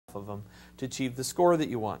of them to achieve the score that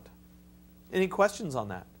you want. Any questions on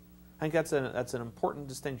that? I think that's an important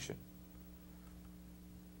distinction.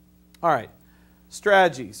 All right,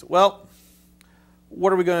 strategies. Well,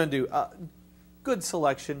 what are we going to do? Good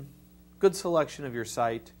selection of your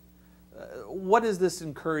site. What does this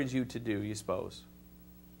encourage you to do, you suppose?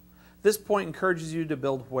 This point encourages you to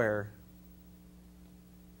build where?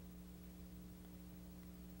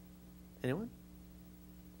 Anyone?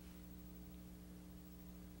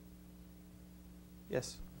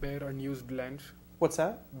 Yes? Bare unused land. What's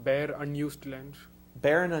that? Bare unused land.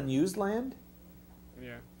 Bare and unused land?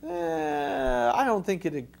 Yeah. I don't think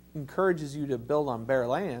it encourages you to build on bare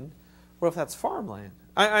land. What if that's farmland?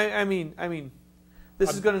 I mean,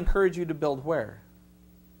 this is going to encourage you to build where?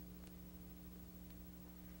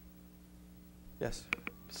 Yes.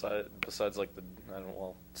 Besides like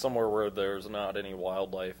somewhere where there's not any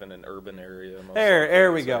wildlife in an urban area.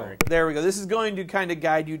 There we go. There we go. This is going to kind of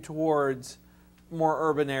guide you towards more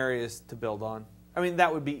urban areas to build on. I mean,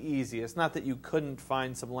 that would be easy. It's not that you couldn't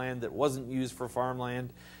find some land that wasn't used for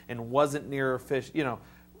farmland and wasn't near a fish,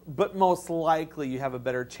 but most likely you have a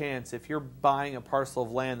better chance. If you're buying a parcel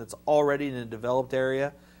of land that's already in a developed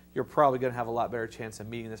area, you're probably going to have a lot better chance of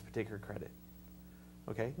meeting this particular credit.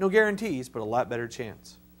 Okay? No guarantees, but a lot better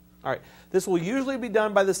chance. All right. This will usually be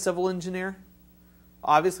done by the civil engineer.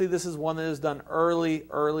 Obviously, this is one that is done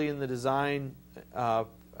early in the design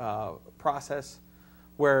process,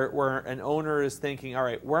 where an owner is thinking, all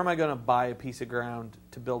right, where am I going to buy a piece of ground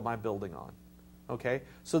to build my building on? Okay,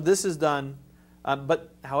 so this is done,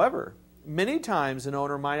 but however, many times an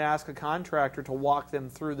owner might ask a contractor to walk them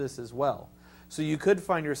through this as well. So you could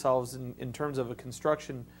find yourselves in terms of a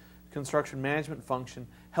construction management function,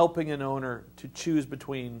 helping an owner to choose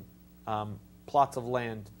between plots of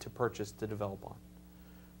land to purchase to develop on.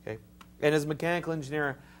 Okay, and as a mechanical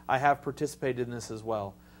engineer, I have participated in this as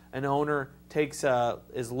well. An owner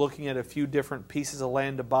is looking at a few different pieces of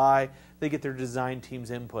land to buy. They get their design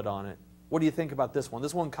team's input on it. What do you think about this one?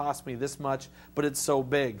 This one cost me this much, but it's so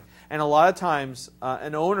big. And a lot of times,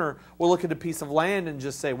 an owner will look at a piece of land and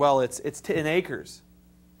just say, well, it's 10 acres.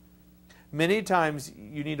 Many times,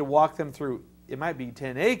 you need to walk them through, it might be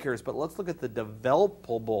 10 acres, but let's look at the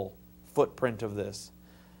developable footprint of this.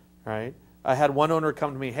 Right? I had one owner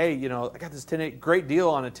come to me, hey, I got this great deal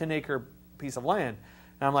on a 10-acre piece of land.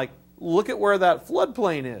 And I'm like, look at where that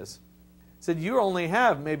floodplain is. I said, you only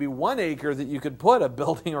have maybe 1 acre that you could put a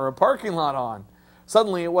building or a parking lot on.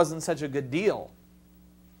 Suddenly, it wasn't such a good deal.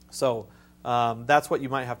 So that's what you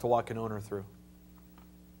might have to walk an owner through.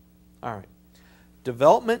 All right.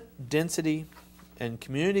 Development, density, and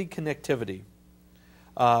community connectivity.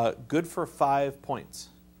 Good for 5 points.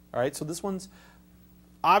 All right, so this one's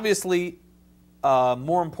obviously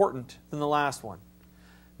more important than the last one.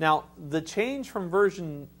 Now, the change from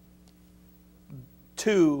version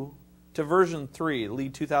 2 to version 3,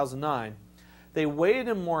 LEED 2009, they weighted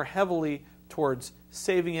them more heavily towards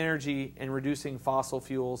saving energy and reducing fossil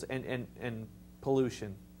fuels and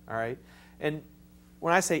pollution. All right? And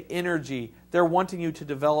when I say energy, they're wanting you to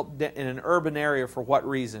develop in an urban area for what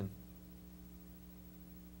reason?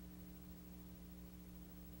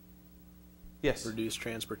 Yes? Reduce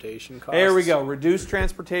transportation costs. There we go. Reduce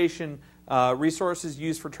transportation resources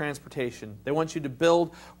used for transportation. They want you to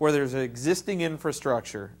build where there's an existing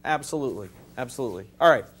infrastructure. Absolutely. Absolutely. All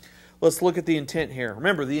right. Let's look at the intent here.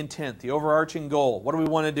 Remember the intent, the overarching goal. What do we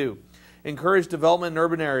want to do? Encourage development in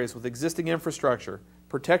urban areas with existing infrastructure.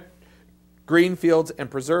 Protect green fields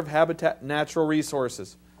and preserve habitat and natural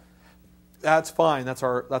resources. That's fine. That's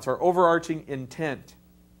our overarching intent.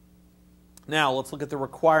 Now, let's look at the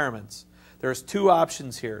requirements. There's 2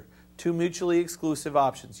 options here, 2 mutually exclusive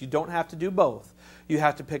options. You don't have to do both. You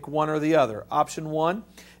have to pick one or the other. Option 1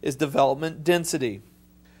 is development density.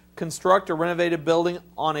 Construct or renovate a building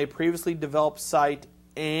on a previously developed site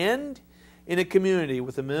and in a community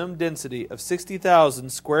with a minimum density of 60,000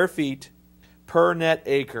 square feet per net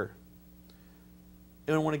acre.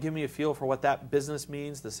 Anyone want to give me a feel for what that business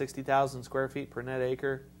means, the 60,000 square feet per net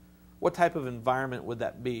acre? What type of environment would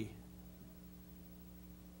that be?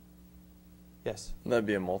 Yes? That'd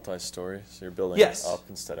be a multi-story, so you're building up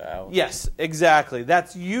instead of out. Yes, exactly.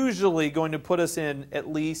 That's usually going to put us in at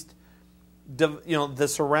least, the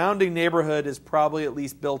surrounding neighborhood is probably at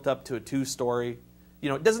least built up to a 2-story.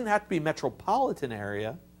 It doesn't have to be metropolitan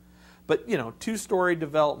area, but 2-story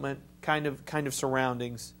development kind of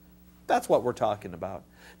surroundings. That's what we're talking about.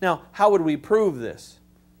 Now, how would we prove this?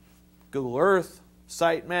 Google Earth,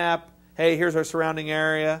 site map. Hey, here's our surrounding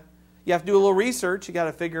area. You have to do a little research. You got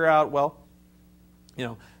to figure out, well,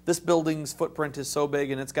 this building's footprint is so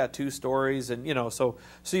big and it's got 2 stories, and so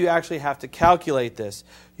you actually have to calculate this.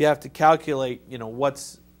 You have to calculate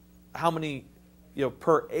how many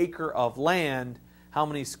per acre of land, how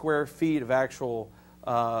many square feet of actual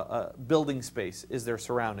building space is there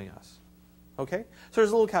surrounding us. Okay, so there's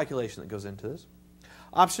a little calculation that goes into this.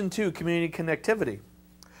 Option 2, community connectivity.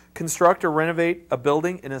 Construct or renovate a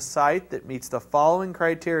building in a site that meets the following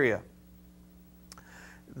criteria.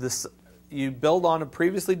 You build on a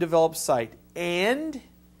previously developed site and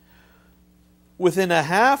within a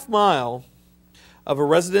half mile of a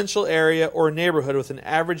residential area or neighborhood with an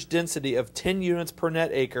average density of 10 units per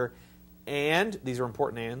net acre, and, these are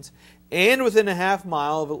important ands, and within a half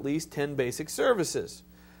mile of at least 10 basic services.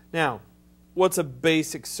 Now, what's a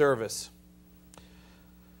basic service?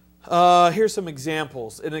 Here's some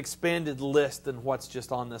examples, an expanded list than what's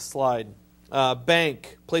just on this slide.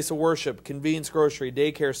 Bank, place of worship, convenience grocery,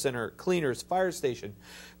 daycare center, cleaners, fire station,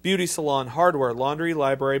 beauty salon, hardware, laundry,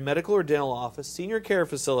 library, medical or dental office, senior care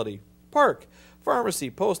facility, park, pharmacy,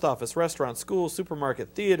 post office, restaurant, school, supermarket,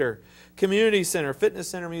 theater, community center, fitness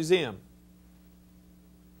center, museum.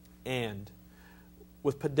 And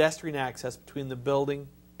with pedestrian access between the building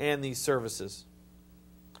and these services.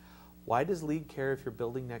 Why does LEED care if you're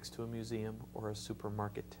building next to a museum or a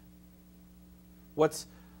supermarket? Let's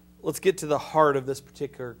get to the heart of this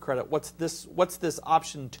particular credit. What's this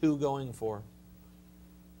option 2 going for?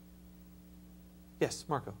 Yes,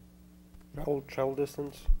 Marco. Travel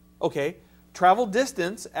distance. Okay, travel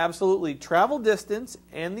distance, absolutely. Travel distance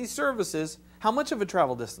and these services. How much of a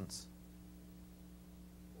travel distance?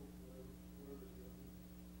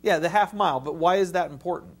 Yeah, the half mile. But why is that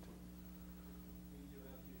important?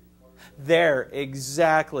 There,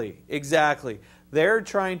 exactly. They're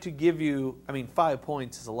trying to give you, 5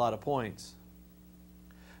 points is a lot of points.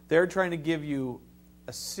 They're trying to give you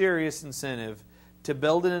a serious incentive to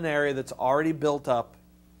build in an area that's already built up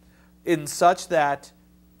in such that,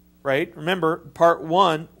 right, remember, part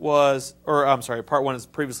one is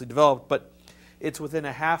previously developed, but it's within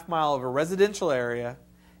a half mile of a residential area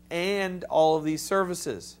and all of these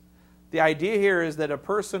services. The idea here is that a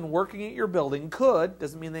person working at your building could,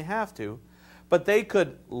 doesn't mean they have to, but they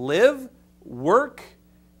could live, work,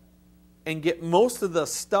 and get most of the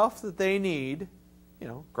stuff that they need,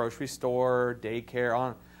 grocery store,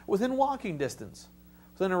 daycare, within walking distance,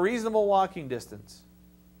 within a reasonable walking distance.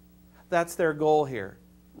 That's their goal here.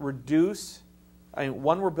 Reduce,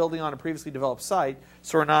 one, we're building on a previously developed site,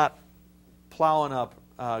 so we're not plowing up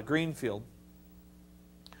greenfield.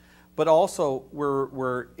 But also,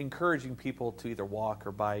 we're encouraging people to either walk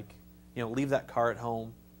or bike, leave that car at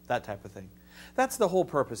home, that type of thing. That's the whole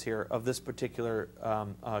purpose here of this particular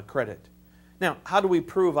credit. Now, how do we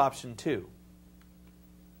prove option 2?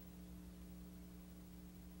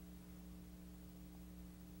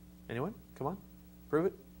 Anyone? Come on, prove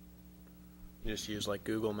it. You just use like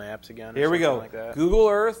Google Maps again. Here we go. Like that. Google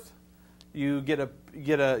Earth. You get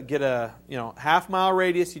a half mile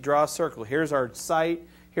radius. You draw a circle. Here's our site.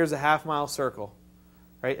 Here's a half mile circle,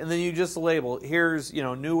 right? And then you just label. Here's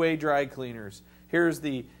New Way Dry Cleaners. Here's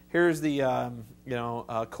the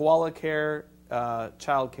Koala Care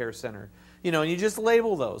Child Care Center. And you just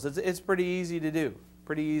label those. It's pretty easy to do,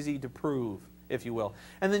 pretty easy to prove, if you will.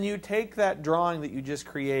 And then you take that drawing that you just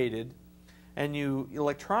created, and you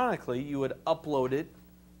electronically you would upload it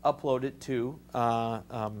to the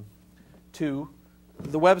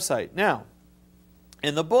website. Now,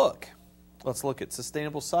 in the book, let's look at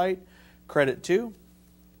sustainable site, credit 2.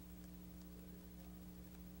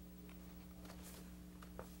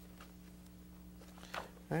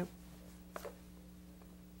 Right.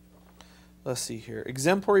 Let's see here.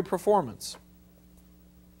 Exemplary performance.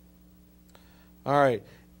 All right.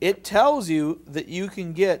 It tells you that you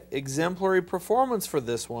can get exemplary performance for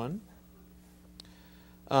this one.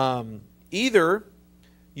 Either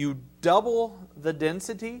you double the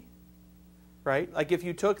density, right? Like if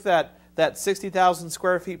you took that 60,000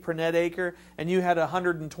 square feet per net acre and you had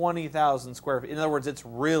 120,000 square feet. In other words, it's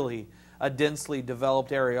really a densely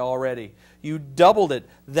developed area already. You doubled it.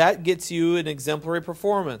 That gets you an exemplary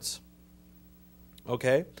performance.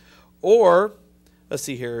 Okay? Or, let's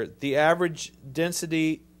see here, the average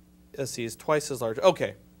density, is twice as large.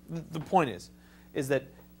 Okay. The point is that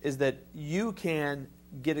you can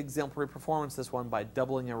get exemplary performance this one by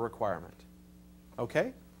doubling a requirement.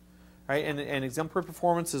 Okay? All right, and exemplary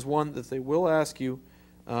performance is one that they will ask you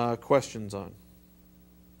questions on.